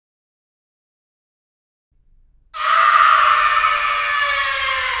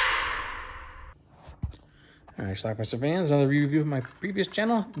Hi, Schlockmeister fans. Another review of my previous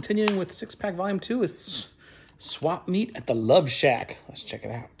channel. Continuing with Six Pack Volume 2. It's Swap Meet at the Love Shack. Let's check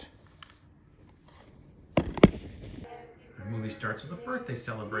it out. The movie starts with a birthday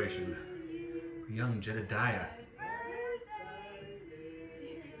celebration for young Jedediah.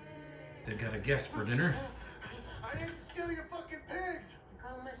 They got a guest for dinner. I didn't steal your fucking pigs! You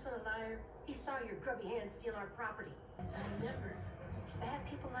call my son a liar? He saw your grubby hands steal our property. And remember, bad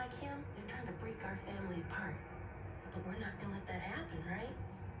people like him, they're trying to break our family apart. But we're not gonna let that happen, right?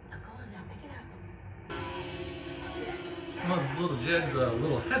 Now go on now, pick it up. Well, little Jed's a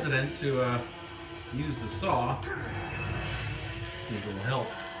little hesitant to use the saw. Needs a little help.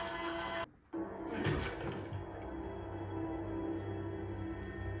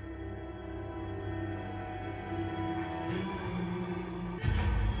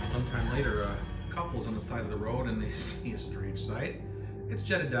 Sometime later, a couple's on the side of the road and they see a strange sight. It's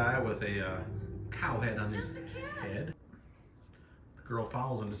Jedediah with a cow head on his head. The girl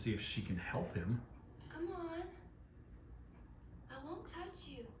follows him to see if she can help him. Come on. I won't touch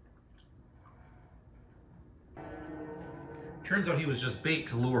you. Turns out he was just bait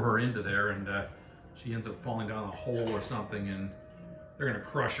to lure her into there, and she ends up falling down a hole or something, and they're gonna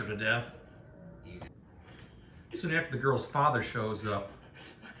crush her to death. Soon after, the girl's father shows up.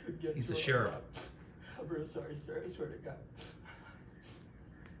 He's the sheriff. I'm real sorry, sir. I swear to God.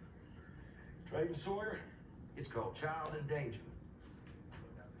 Drayton Sawyer, it's called child endangerment.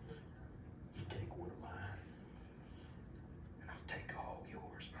 You take one of mine, and I'll take all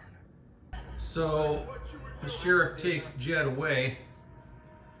yours, Vernon. So the sheriff takes Jed away,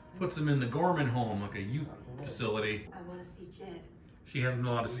 puts him in the Gorman home, like a youth facility. I want to see Jed. She hasn't been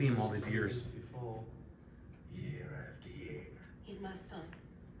allowed to see him all these years. Year after year. He's my son.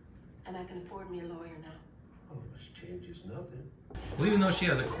 And I can afford me a lawyer now. Oh, this changes nothing. Well, even though she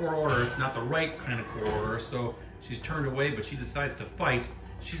has a court order, it's not the right kind of court order, so she's turned away, but she decides to fight.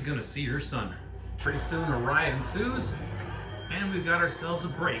 She's gonna see her son. Pretty soon a riot ensues, and we've got ourselves a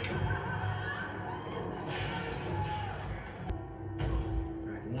break. In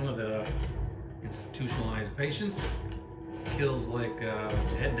fact, one of the institutionalized patients kills like a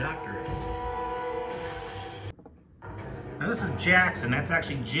head doctor. Now this is Jackson. That's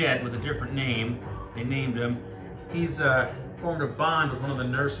actually Jed with a different name. They named him. He's formed a bond with one of the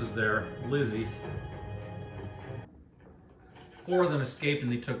nurses there, Lizzie. 4 of them escaped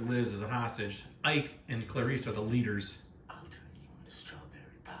and they took Liz as a hostage. Ike and Clarice are the leaders. I'll turn you into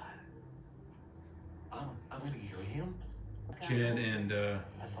strawberry pie. I'm gonna hear him. Jed and I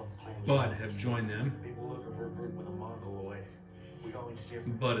thought the plan was Bud have joined them. people looking for a group with a Mongoloid. We always see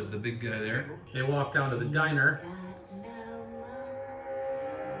him. Bud is the big guy there. They walk down to the diner.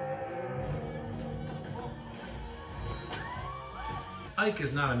 Ike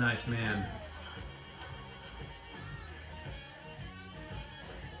is not a nice man.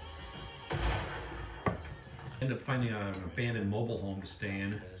 End up finding an abandoned mobile home to stay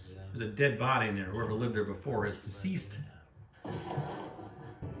in. There's a dead body in there. Whoever lived there before is deceased.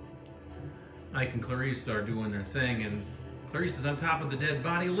 Ike and Clarice are doing their thing, and Clarice is on top of the dead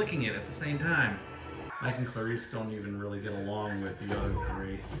body licking it at the same time. Ike and Clarice don't even really get along with the other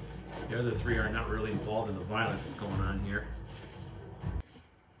 3. The other 3 are not really involved in the violence that's going on here.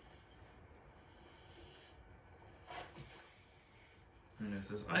 And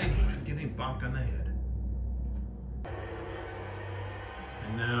this is Ike getting bonked on the head.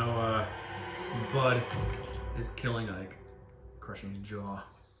 And now Bud is killing Ike, crushing his jaw.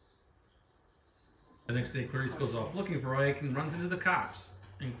 The next day, Clarice goes off looking for Ike and runs into the cops,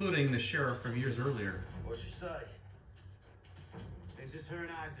 including the sheriff from years earlier. What'd she say? Is this her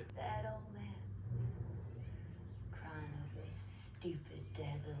and Isaac? Sad old man. Crying over his stupid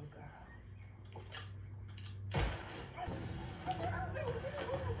dead little girl.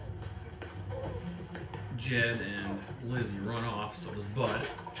 Jed and Lizzie run off, so does Bud.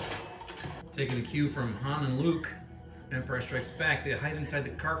 Taking a cue from Han and Luke, Empire Strikes Back, they hide inside the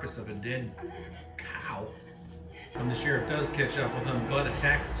carcass of a dead cow. When the sheriff does catch up with them, Bud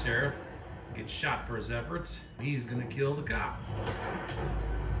attacks the sheriff, gets shot for his efforts. He's gonna kill the cop.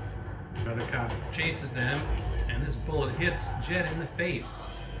 Another cop chases them, and this bullet hits Jed in the face,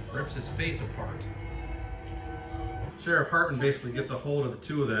 rips his face apart. Sheriff Hartman basically gets a hold of the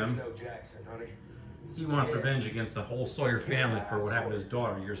 2 of them. No Jackson, honey. He wants revenge against the whole Sawyer family for what happened to his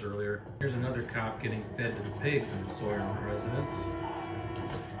daughter years earlier. Here's another cop getting fed to the pigs in the Sawyer residence.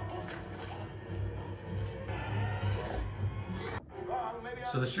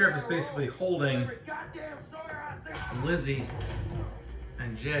 So the sheriff is basically holding Lizzie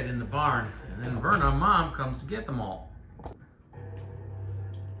and Jed in the barn, and then Verna, Mom, comes to get them all.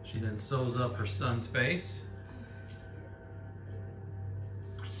 She then sews up her son's face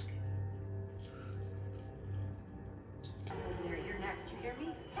hear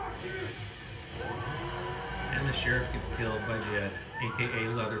me? And the sheriff gets killed by Jed, aka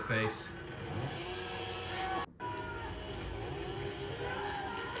Leatherface.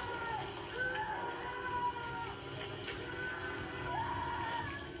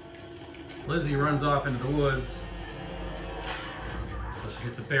 Lizzie runs off into the woods. So she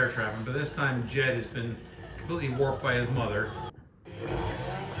hits a bear trap, and by this time Jed has been completely warped by his mother.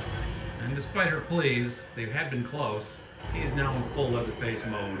 And despite her pleas, they had been close. He's now in full Leatherface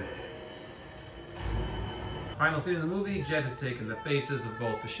mode. Final scene of the movie, Jed has taken the faces of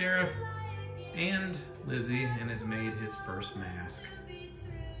both the sheriff and Lizzie and has made his first mask.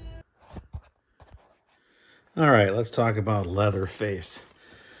 All right, let's talk about Leatherface.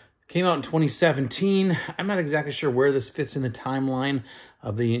 Came out in 2017. I'm not exactly sure where this fits in the timeline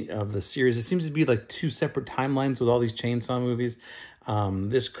of the series. It seems to be like two separate timelines with all these chainsaw movies.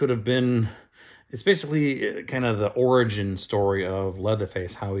 This could have been, it's basically kind of the origin story of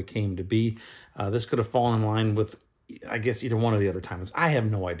Leatherface, how he came to be. This could have fallen in line with, I guess, either one of the other timelines. I have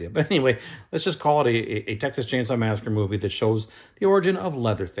no idea. But anyway, let's just call it a Texas Chainsaw Massacre movie that shows the origin of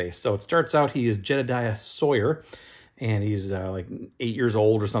Leatherface. So it starts out, he is Jedediah Sawyer, and he's like 8 years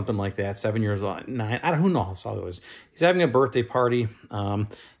old or something like that, 7 years old, 9, I don't know who knows how it was. He's having a birthday party.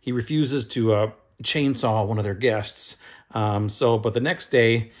 He refuses to chainsaw one of their guests. But the next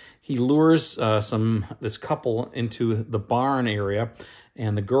day, he lures this couple into the barn area,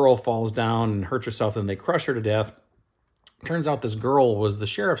 and the girl falls down and hurts herself, and they crush her to death. Turns out this girl was the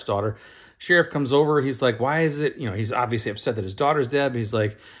sheriff's daughter. Sheriff comes over. He's like, why is it, he's obviously upset that his daughter's dead, but he's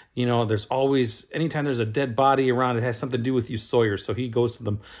like, there's always, anytime there's a dead body around, it has something to do with you, Sawyer. So he goes to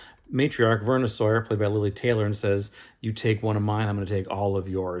the matriarch, Verna Sawyer, played by Lily Taylor, and says, you take one of mine, I'm going to take all of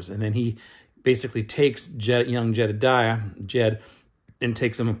yours. And then he basically takes young Jedediah, Jed, and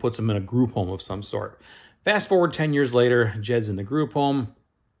takes him and puts him in a group home of some sort. Fast forward 10 years later, Jed's in the group home.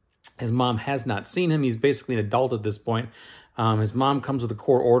 His mom has not seen him. He's basically an adult at this point. His mom comes with a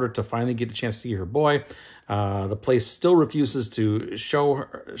court order to finally get a chance to see her boy. The place still refuses to show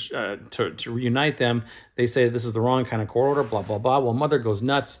her, to reunite them. They say this is the wrong kind of court order, blah, blah, blah. Well, mother goes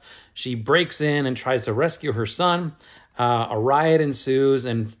nuts. She breaks in and tries to rescue her son. A riot ensues,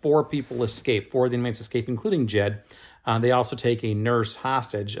 and 4 people escape. 4 of the inmates escape, including Jed. They also take a nurse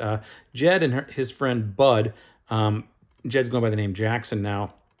hostage. Jed and his friend Bud, Jed's going by the name Jackson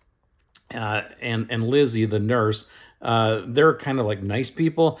now, and Lizzie, the nurse, they're kind of like nice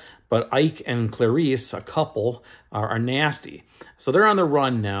people, but Ike and Clarice, a couple, are nasty. So they're on the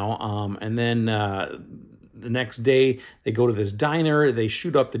run now, and then the next day they go to this diner, they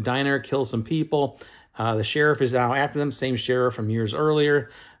shoot up the diner, kill some people. The sheriff is now after them, same sheriff from years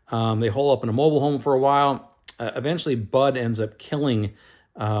earlier. They hole up in a mobile home for a while. Eventually, Bud ends up killing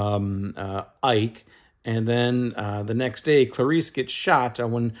Ike, and then the next day, Clarice gets shot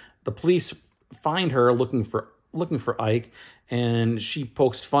when the police find her looking for Ike, and she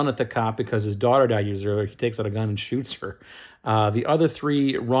pokes fun at the cop because his daughter died years earlier. He takes out a gun and shoots her. The other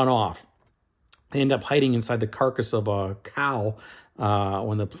 3 run off. They end up hiding inside the carcass of a cow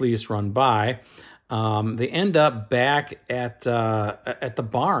when the police run by. They end up back at the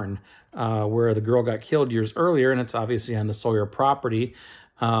barn where the girl got killed years earlier, and it's obviously on the Sawyer property.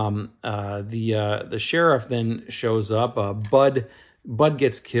 The sheriff then shows up. Bud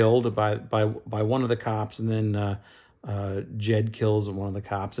gets killed by one of the cops, and then Jed kills one of the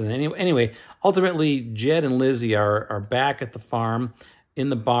cops. And anyway, ultimately, Jed and Lizzie are back at the farm in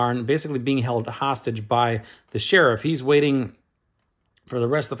the barn, basically being held hostage by the sheriff. He's waiting for the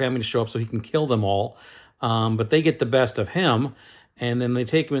rest of the family to show up so he can kill them all. But they get the best of him, and then they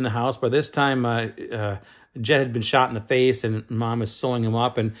take him in the house. By this time, Jed had been shot in the face, and Mom is sewing him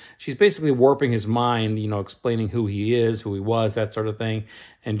up, and she's basically warping his mind, explaining who he is, who he was, that sort of thing.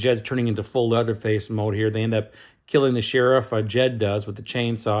 And Jed's turning into full Leatherface mode here. They end up killing the sheriff. Jed does with the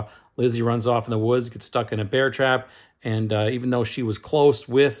chainsaw. Lizzie runs off in the woods, gets stuck in a bear trap, and even though she was close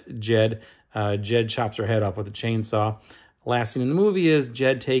with Jed, Jed chops her head off with a chainsaw. Last scene in the movie is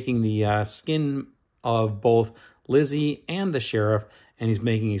Jed taking the skin of both Lizzie and the sheriff, and he's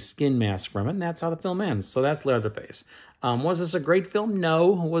making a skin mask from it, and that's how the film ends. So that's Leatherface. Was this a great film? No.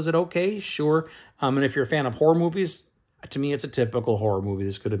 Was it okay? Sure. And if you're a fan of horror movies, to me, it's a typical horror movie.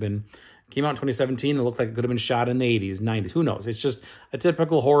 This could have been, came out in 2017. It looked like it could have been shot in the 80s, 90s. Who knows? It's just a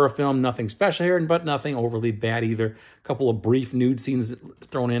typical horror film. Nothing special here, but nothing overly bad either. A couple of brief nude scenes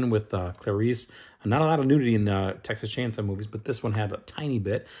thrown in with Clarice. Not a lot of nudity in the Texas Chainsaw movies, but this one had a tiny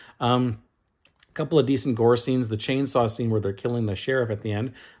bit. Couple of decent gore scenes. The chainsaw scene where they're killing the sheriff at the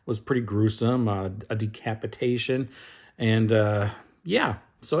end was pretty gruesome. A decapitation. And yeah,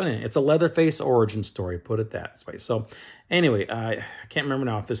 So anyway, it's a Leatherface origin story, put it that way. So anyway, I can't remember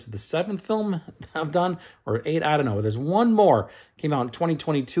now if this is the 7th film I've done or 8, I don't know. There's one more, came out in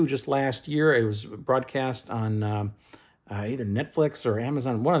 2022, just last year. It was broadcast on either Netflix or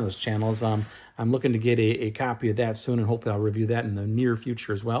Amazon, one of those channels. I'm looking to get a copy of that soon, and hopefully I'll review that in the near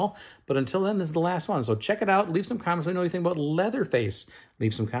future as well. But until then, this is the last one. So check it out. Leave some comments. Let me know what you think about Leatherface.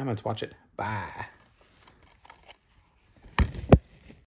 Leave some comments. Watch it. Bye.